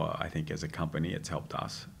therefore I think as a company it's helped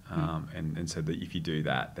us, and so that if you do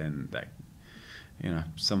that, then that.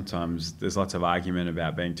 Sometimes there's lots of argument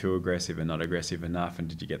about being too aggressive and not aggressive enough, and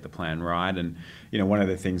did you get the plan right? And, one of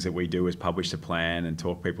the things that we do is publish the plan and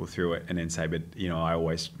talk people through it, and then say, but, I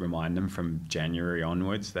always remind them from January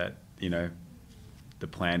onwards that, the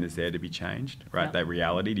plan is there to be changed, right? Yep. That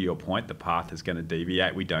reality, to your point, the path is going to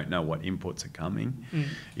deviate. We don't know what inputs are coming,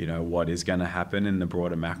 what is going to happen in the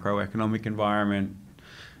broader macroeconomic environment.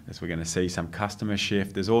 As we're going to see some customer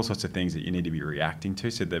shift, there's all sorts of things that you need to be reacting to.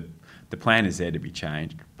 So the plan is there to be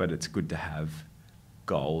changed, but it's good to have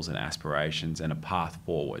goals and aspirations and a path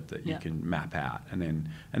forward that you can map out, and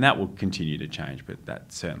that will continue to change. But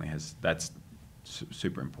that certainly that's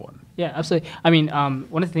super important. Yeah, absolutely. I mean,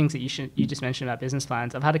 one of the things that you just mentioned about business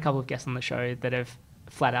plans, I've had a couple of guests on the show that have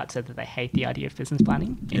flat out said that they hate the idea of business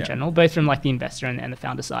planning in general, both from like the investor and the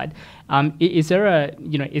founder side. Is there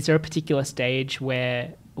a particular stage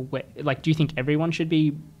where like, do you think everyone should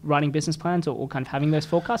be writing business plans or kind of having those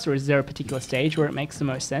forecasts, or is there a particular stage where it makes the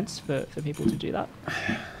most sense for people to do that?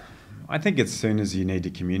 I think as soon as you need to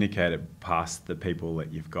communicate it past the people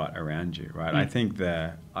that you've got around you, right? I think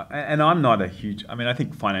and I'm not a huge, I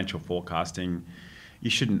think financial forecasting, you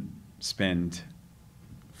shouldn't spend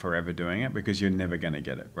forever doing it, because you're never going to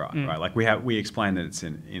get it right, right? Like we explain that it's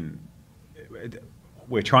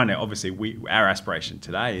we're trying to, obviously, our aspiration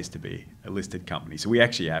today is to be a listed company. So we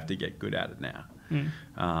actually have to get good at it now,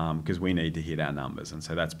 because we need to hit our numbers. And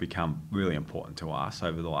so that's become really important to us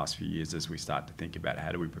over the last few years as we start to think about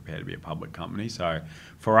how do we prepare to be a public company. So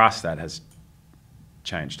for us, that has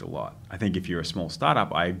changed a lot. I think if you're a small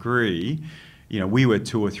startup, I agree, we were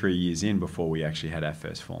 2 or 3 years in before we actually had our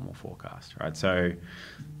first formal forecast, right? So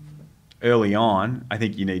early on, I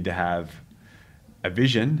think you need to have a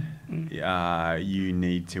vision. You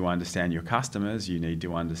need to understand your customers. You need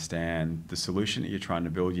to understand the solution that you're trying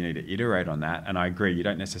to build. You need to iterate on that. And I agree, you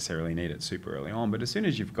don't necessarily need it super early on. But as soon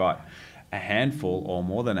as you've got a handful or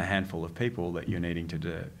more than a handful of people that you're needing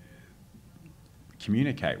to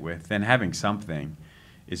communicate with, then having something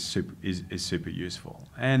is super useful.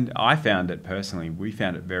 And I found it personally, we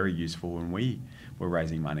found it very useful when we were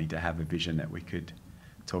raising money to have a vision that we could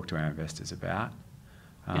talk to our investors about.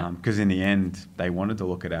 Because in the end, they wanted to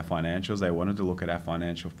look at our financials, they wanted to look at our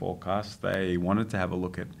financial forecasts, they wanted to have a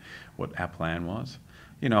look at what our plan was.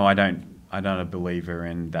 I'm not a believer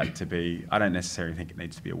in that to be, I don't necessarily think it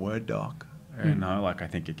needs to be a Word doc. I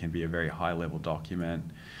think it can be a very high level document.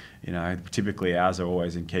 Typically ours are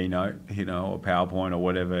always in Keynote, or PowerPoint or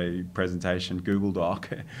whatever presentation, Google Doc.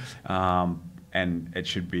 And it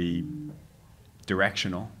should be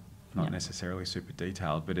directional. Not necessarily super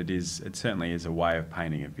detailed, but it certainly is a way of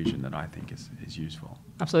painting a vision that I think is useful.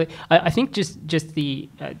 Absolutely. I think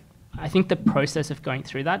I think the process of going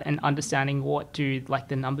through that and understanding what do like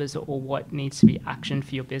the numbers or what needs to be actioned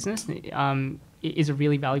for your business is a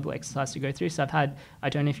really valuable exercise to go through. So I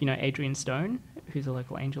don't know if you know Adrian Stone, who's a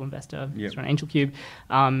local angel investor, who's run Angel Cube.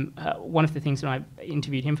 One of the things when I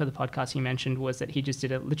interviewed him for the podcast, he mentioned was that he just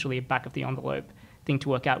did literally a back of the envelope thing to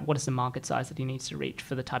work out what is the market size that he needs to reach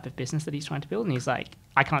for the type of business that he's trying to build. And he's like,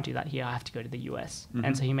 I can't do that here. I have to go to the US.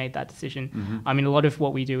 And so he made that decision. A lot of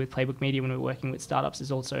what we do with Playbook Media when we're working with startups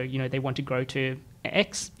is also, they want to grow to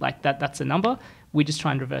X, like that's a number. We just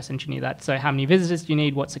try and reverse engineer that. So how many visitors do you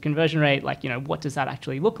need? What's the conversion rate? What does that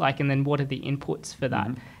actually look like? And then what are the inputs for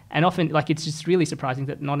that? And often, it's just really surprising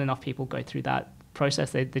that not enough people go through that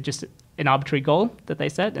process. They're just an arbitrary goal that they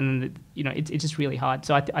set, and it's just really hard.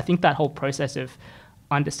 So I think that whole process of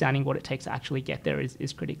understanding what it takes to actually get there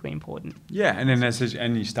is critically important. Yeah, and then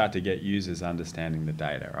and you start to get users understanding the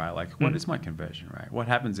data, right? Like, what is my conversion rate? What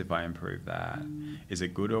happens if I improve that? Is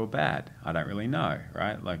it good or bad? I don't really know,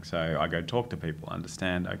 right? So I go talk to people,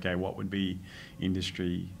 understand, okay, what would be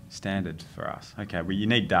industry standard for us? Okay, well, you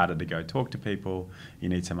need data to go talk to people, you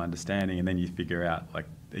need some understanding, and then you figure out, I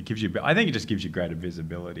think it just gives you greater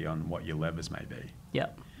visibility on what your levers may be. Yeah.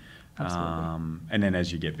 Absolutely. And then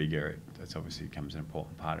as you get bigger, that's obviously becomes an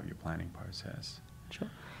important part of your planning process. Sure.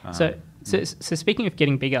 So speaking of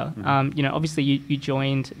getting bigger, obviously you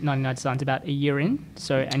joined 99Designs about a year in.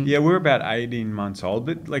 Yeah, we're about 18 months old,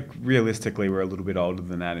 but like realistically, we're a little bit older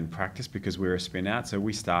than that in practice because we're a spin out. So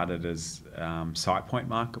we started as SitePoint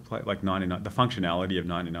marketplace, like 99. The functionality of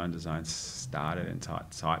 99Designs started in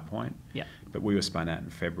SitePoint. Yeah. But we were spun out in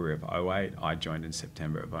February of 2008. I joined in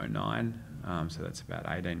September of 2009. So that's about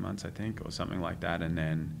 18 months, I think, or something like that. And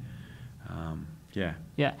then, yeah.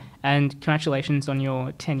 Yeah, and congratulations on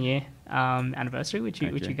your 10-year anniversary, which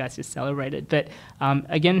you guys just celebrated. But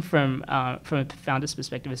again, from a founder's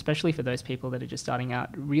perspective, especially for those people that are just starting out,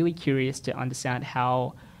 really curious to understand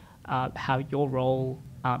how your role,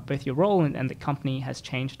 both your role and the company, has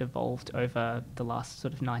changed, evolved over the last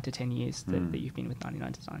sort of 9 to 10 years that you've been with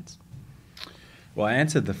 99Designs. Well, I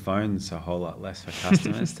answered the phones a whole lot less for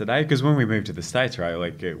customers today because when we moved to the States, right,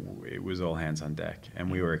 like it was all hands on deck,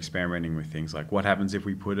 and we were experimenting with things like what happens if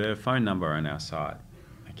we put a phone number on our site.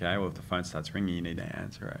 Okay, well, if the phone starts ringing, you need to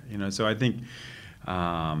answer it. So I think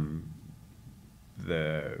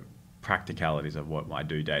the practicalities of what I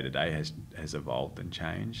do day to day has evolved and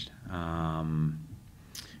changed. I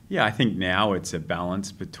think now it's a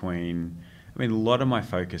balance between. I mean, a lot of my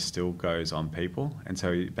focus still goes on people, and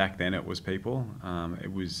so back then it was people.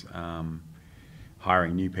 It was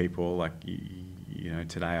hiring new people. Like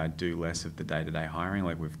today I do less of the day-to-day hiring.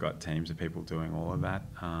 Like we've got teams of people doing all of that.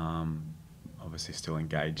 Obviously, still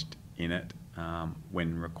engaged in it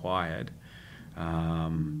when required.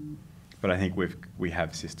 But I think we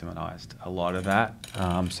have systematized a lot of that.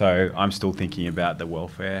 So I'm still thinking about the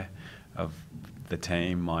welfare of the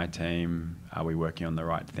team, my team. Are we working on the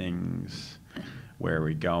right things? Where are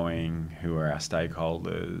we going? Who are our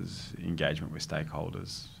stakeholders? Engagement with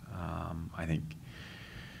stakeholders. I think,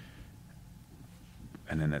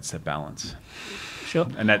 and then it's a balance. Sure.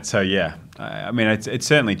 And that's so yeah. I mean, it's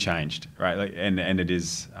certainly changed, right? Like, and it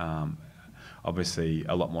is obviously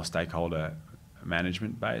a lot more stakeholder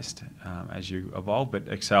management based as you evolve. But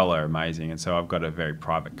Accel are amazing, and so I've got a very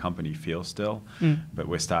private company feel still, but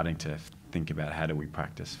we're starting to think about how do we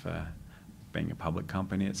practice for being a public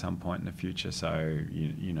company at some point in the future. So,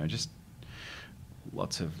 just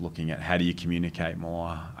lots of looking at how do you communicate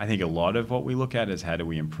more. I think a lot of what we look at is how do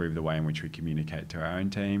we improve the way in which we communicate to our own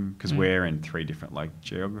team, because we're in 3 different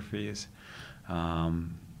geographies.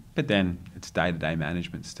 But then it's day-to-day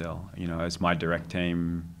management still. As my direct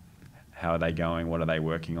team, how are they going? What are they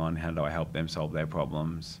working on? How do I help them solve their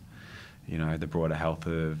problems? The broader health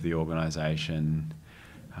of the organisation.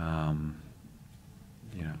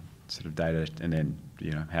 Sort of data, and then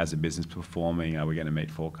how's the business performing? Are we going to meet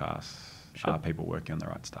forecasts? Sure. Are people working on the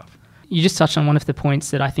right stuff? You just touched on one of the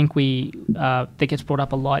points that I think that gets brought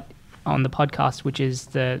up a lot on the podcast, which is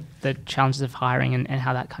the challenges of hiring and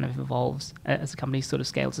how that kind of evolves as the company sort of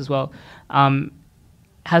scales as well.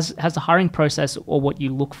 Has the hiring process or what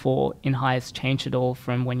you look for in hires changed at all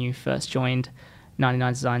from when you first joined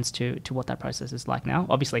 99Designs to what that process is like now?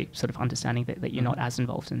 Obviously, sort of understanding that you're not as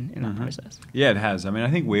involved in that process. Yeah, it has. I mean,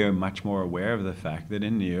 I think we're much more aware of the fact that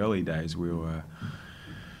in the early days we were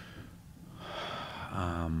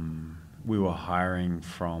hiring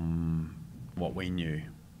from what we knew,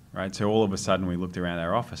 right? So all of a sudden we looked around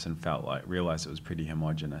our office and realized it was pretty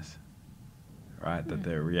homogenous, right? That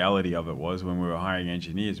the reality of it was when we were hiring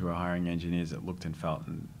engineers, that looked and felt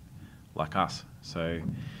like us. So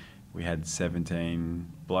we had 17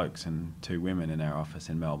 blokes and 2 women in our office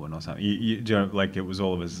in Melbourne or something. It was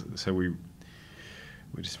all of us. So we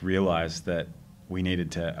just realised that we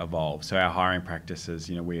needed to evolve. So our hiring practices,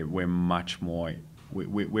 we're much more.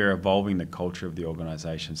 We're evolving the culture of the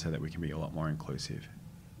organisation so that we can be a lot more inclusive.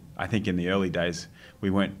 I think in the early days we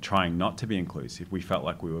weren't trying not to be inclusive. We felt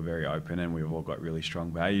like we were very open and we've all got really strong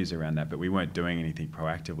values around that, but we weren't doing anything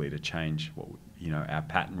proactively to change our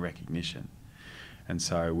pattern recognition. And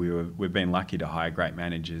so we've been lucky to hire great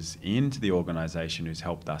managers into the organisation who's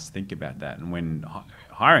helped us think about that. And when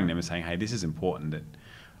hiring them and saying, hey, this is important that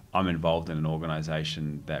I'm involved in an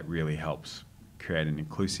organisation that really helps create an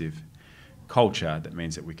inclusive culture, that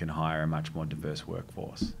means that we can hire a much more diverse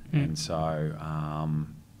workforce. And so,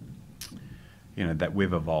 that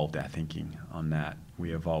we've evolved our thinking on that.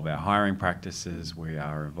 We evolve our hiring practices. We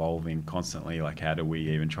are evolving constantly, like how do we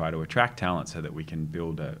even try to attract talent so that we can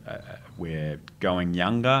build we're going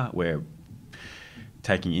younger. We're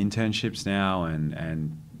taking internships now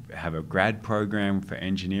and have a grad program for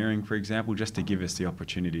engineering, for example, just to give us the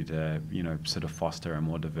opportunity to, sort of foster a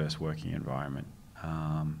more diverse working environment.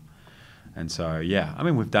 And so, yeah, I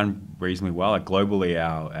mean, we've done reasonably well. Like globally,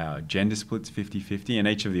 our gender split's 50-50, and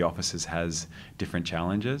each of the offices has different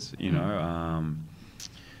challenges.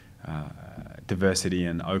 Diversity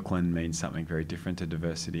in Oakland means something very different to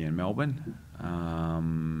diversity in Melbourne.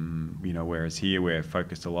 Whereas here we're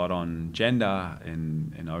focused a lot on gender.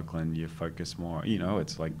 In Oakland, you focus more,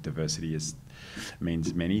 it's like diversity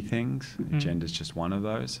means many things. Gender's just one of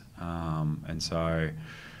those. And so...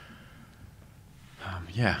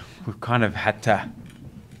 we've kind of had to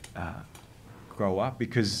grow up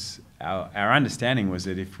because our understanding was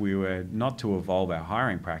that if we were not to evolve our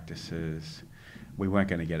hiring practices, we weren't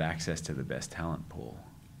going to get access to the best talent pool.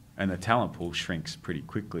 And the talent pool shrinks pretty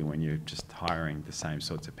quickly when you're just hiring the same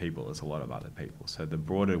sorts of people as a lot of other people. So the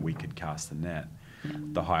broader we could cast the net,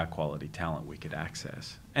 the higher quality talent we could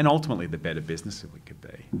access. And ultimately, the better business that we could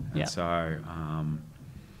be. And so...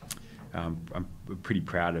 I'm pretty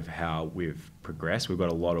proud of how we've progressed. We've got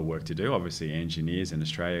a lot of work to do. Obviously, engineers in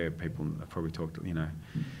Australia, people have probably talked,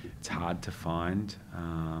 it's hard to find,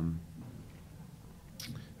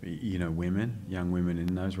 young women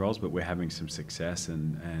in those roles, but we're having some success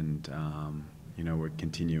and we're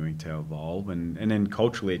continuing to evolve. And then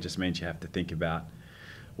culturally, it just means you have to think about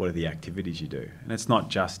what are the activities you do. And it's not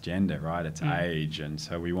just gender, right? It's age. And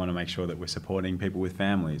so we want to make sure that we're supporting people with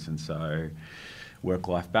families. And so...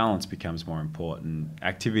 work-life balance becomes more important.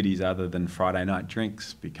 Activities other than Friday night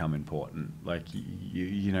drinks become important. Like,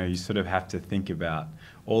 you sort of have to think about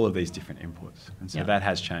all of these different inputs. And so that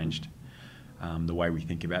has changed the way we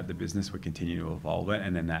think about the business. We continue to evolve it,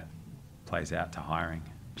 and then that plays out to hiring.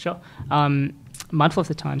 Sure. Mindful of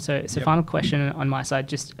the time, so final question on my side,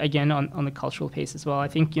 just again on the cultural piece as well. I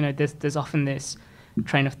think, there's often this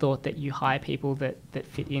train of thought that you hire people that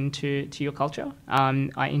fit into your culture.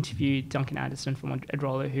 I interviewed Duncan Anderson from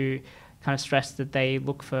Adrola, who kind of stressed that they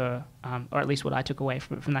look for, or at least what I took away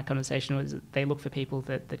from that conversation was that they look for people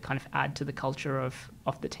that kind of add to the culture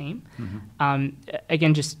of the team.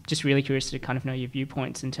 Again, just really curious to kind of know your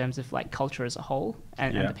viewpoints in terms of like culture as a whole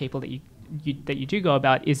and the people that you do go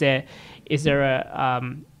about. Is there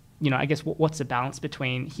a I guess what's the balance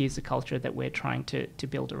between here's the culture that we're trying to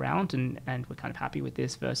build around and we're kind of happy with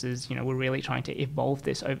this versus, we're really trying to evolve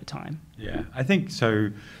this over time? Yeah, I think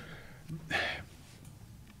so.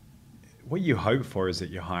 What you hope for is that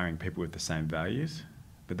you're hiring people with the same values,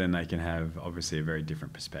 but then they can have obviously a very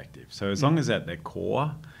different perspective. So as long as at their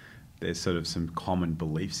core, there's sort of some common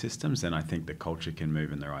belief systems, then I think the culture can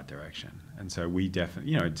move in the right direction. And so we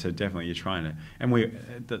definitely, definitely you're trying to, and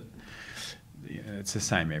it's the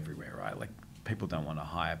same everywhere, right? Like people don't want to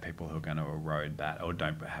hire people who are going to erode that or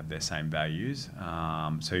don't have their same values.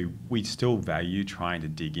 So we still value trying to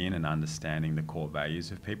dig in and understanding the core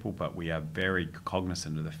values of people, but we are very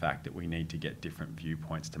cognizant of the fact that we need to get different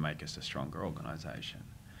viewpoints to make us a stronger organisation.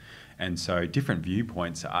 And so different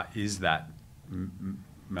viewpoints is that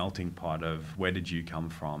melting pot of where did you come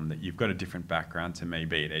from, that you've got a different background to me,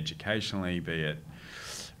 be it educationally, be it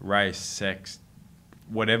race, sex,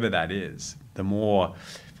 whatever that is. The more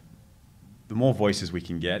voices we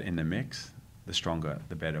can get in the mix, the stronger,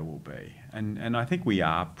 the better we'll be. And I think we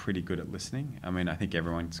are pretty good at listening. I mean, I think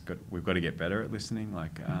we've got to get better at listening.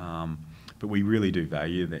 But we really do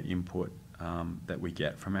value the input that we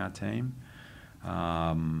get from our team,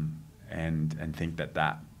 and think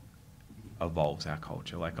that evolves our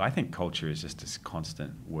culture. Like I think culture is just this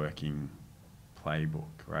constant working playbook,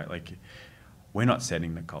 right? Like we're not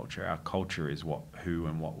setting the culture. Our culture is who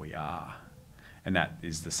and what we are. And that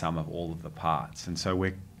is the sum of all of the parts. And so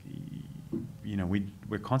we're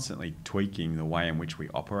constantly tweaking the way in which we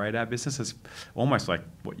operate our business. It's almost like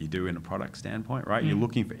what you do in a product standpoint, right? You're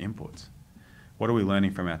looking for inputs. What are we learning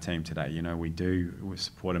from our team today? We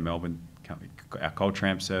support a Melbourne company, our Culture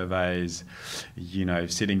Amp surveys,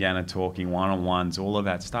 sitting down and talking one-on-ones, all of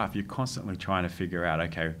that stuff. You're constantly trying to figure out,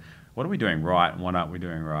 okay, what are we doing right and what aren't we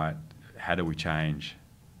doing right? How do we change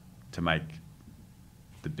to make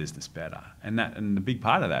the business better? And the big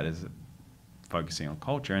part of that is focusing on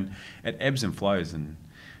culture, and it ebbs and flows, and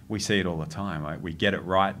we see it all the time. Like we get it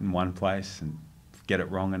right in one place and get it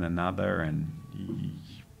wrong in another, and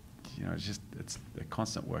it's a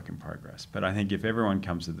constant work in progress. But I think if everyone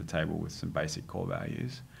comes to the table with some basic core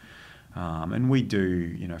values, and we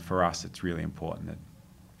do, for us, it's really important that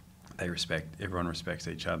everyone respects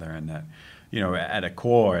each other, and that, at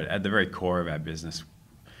the very core of our business,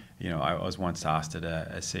 I was once asked at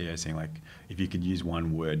a CEO thing, like, if you could use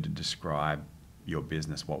one word to describe your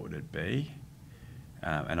business, what would it be?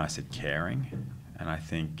 And I said caring. And I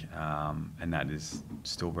think, and that is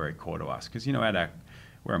still very core to us, because,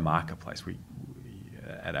 we're a marketplace. We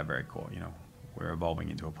at our very core, we're evolving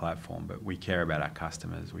into a platform, but we care about our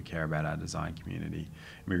customers, we care about our design community,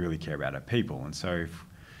 and we really care about our people. And so,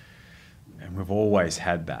 and we've always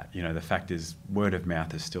had that. You know, the fact is, word of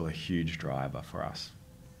mouth is still a huge driver for us.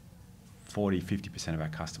 40-50% of our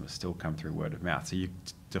customers still come through word of mouth. So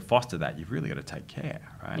to foster that, you've really got to take care,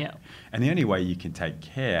 right? Yeah. And the only way you can take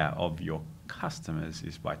care of your customers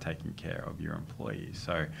is by taking care of your employees.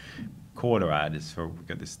 So core to that is we've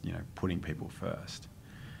got this, you know, putting people first.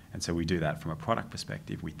 And so we do that from a product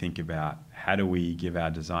perspective. We think about how do we give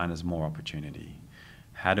our designers more opportunity?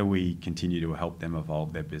 How do we continue to help them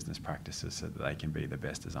evolve their business practices so that they can be the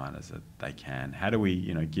best designers that they can? How do we,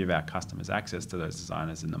 you know, give our customers access to those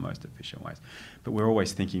designers in the most efficient ways? But we're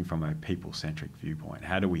always thinking from a people-centric viewpoint.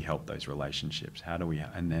 How do we help those relationships? How do we,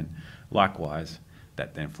 and then likewise,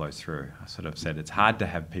 that then flows through. I sort of said it's hard to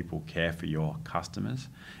have people care for your customers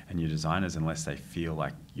and your designers unless they feel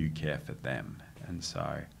like you care for them. And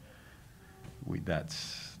so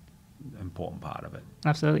that's an important part of it.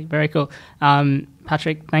 Absolutely. Very cool.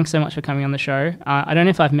 Patrick, thanks so much for coming on the show. I don't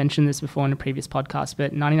know if I've mentioned this before in a previous podcast,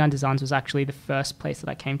 but 99Designs was actually the first place that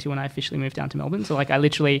I came to when I officially moved down to Melbourne. So like I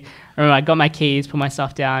remember I got my keys, put my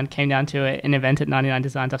stuff down, came down to an event at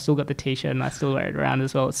 99Designs. I've still got the t-shirt and I still wear it around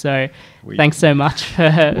as well. So thanks so much.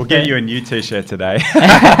 We'll get you a new t-shirt today.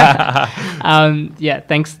 Yeah,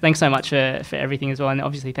 thanks so much for everything as well. And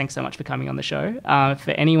obviously thanks so much for coming on the show.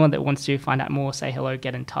 For anyone that wants to find out more, say hello,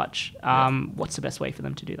 get in touch. What's the best way for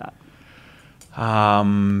them to do that?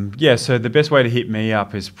 So the best way to hit me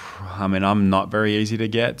up is, I'm not very easy to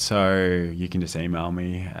get, so you can just email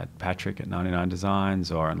me at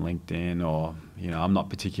patrick@99Designs or on LinkedIn, or, you know, I'm not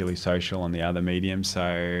particularly social on the other mediums,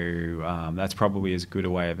 so that's probably as good a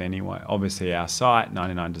way of anyway. Obviously our site,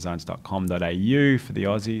 99designs.com.au for the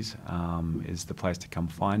Aussies, is the place to come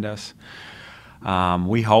find us.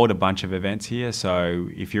 We hold a bunch of events here, so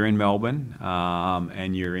if you're in Melbourne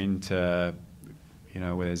and you're into, you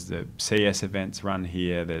know, there's the CS events run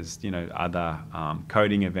here, there's, you know, other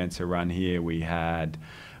coding events are run here. We had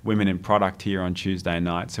Women in Product here on Tuesday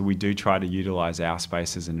night, so we do try to utilise our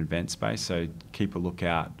space as an event space, so keep a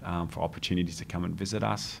lookout for opportunities to come and visit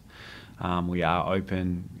us. We are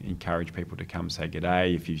open, encourage people to come say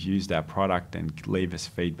g'day. If you've used our product, then leave us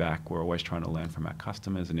feedback. We're always trying to learn from our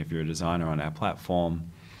customers, and if you're a designer on our platform,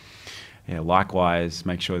 likewise,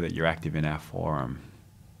 make sure that you're active in our forum.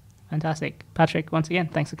 Fantastic. Patrick, once again,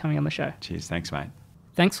 thanks for coming on the show. Cheers. Thanks, mate.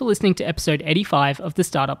 Thanks for listening to episode 85 of the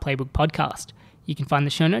Startup Playbook podcast. You can find the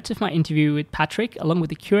show notes of my interview with Patrick, along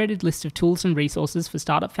with a curated list of tools and resources for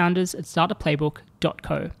startup founders at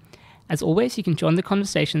startupplaybook.co. As always, you can join the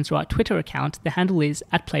conversation through our Twitter account. The handle is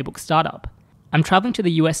 @PlaybookStartup. I'm traveling to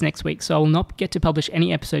the US next week, so I will not get to publish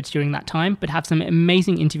any episodes during that time, but have some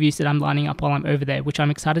amazing interviews that I'm lining up while I'm over there, which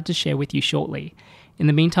I'm excited to share with you shortly. In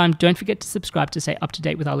the meantime, don't forget to subscribe to stay up to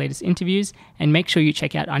date with our latest interviews, and make sure you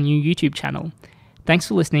check out our new YouTube channel. Thanks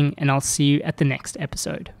for listening, and I'll see you at the next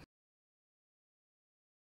episode.